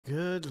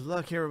Good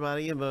luck,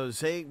 everybody, in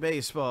Mosaic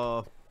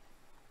Baseball.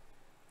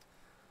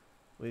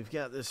 We've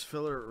got this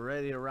filler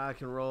ready to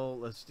rock and roll.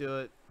 Let's do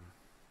it.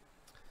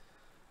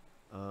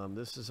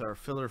 This is our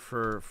filler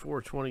for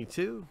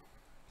 422.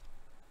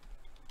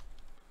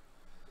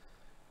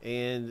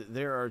 And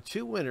there are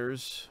two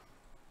winners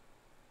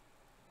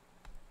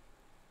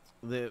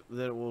that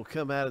will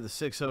come out of the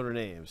 6 owner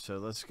names. So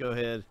let's go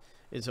ahead.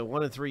 It's a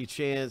 1 in 3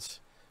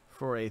 chance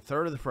for a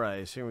third of the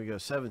price. Here we go,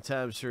 7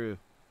 times through.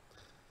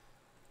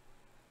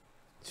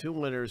 2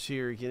 winners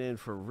here get in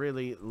for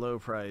really low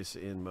price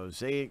in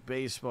Mosaic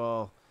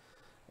Baseball.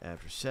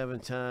 After 7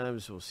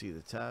 times, we'll see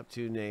the top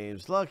 2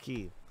 names.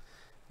 Lucky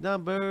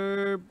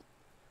number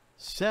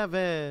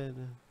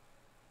 7.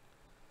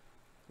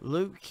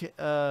 Luke,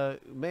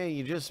 man,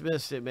 you just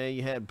missed it, man.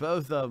 You had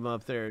both of them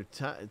up there.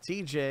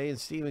 TJ and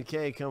Stephen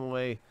K come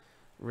away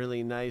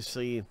really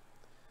nicely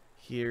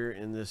here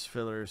in this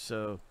filler.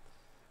 So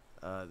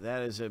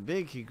that is a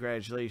big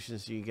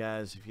congratulations to you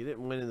guys. If you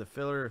didn't win in the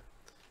filler,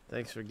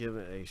 thanks for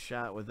giving it a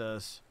shot with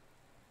us.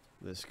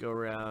 This go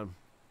around.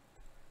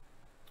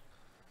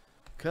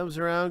 Comes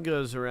around,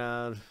 goes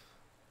around.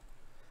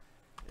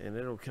 And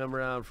it'll come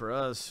around for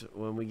us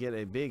when we get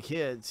a big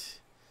hit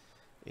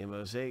in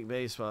Mosaic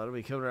Baseball. It'll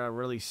be coming around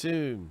really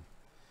soon.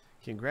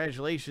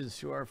 Congratulations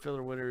to our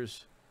filler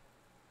winners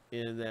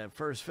in that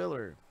first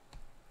filler.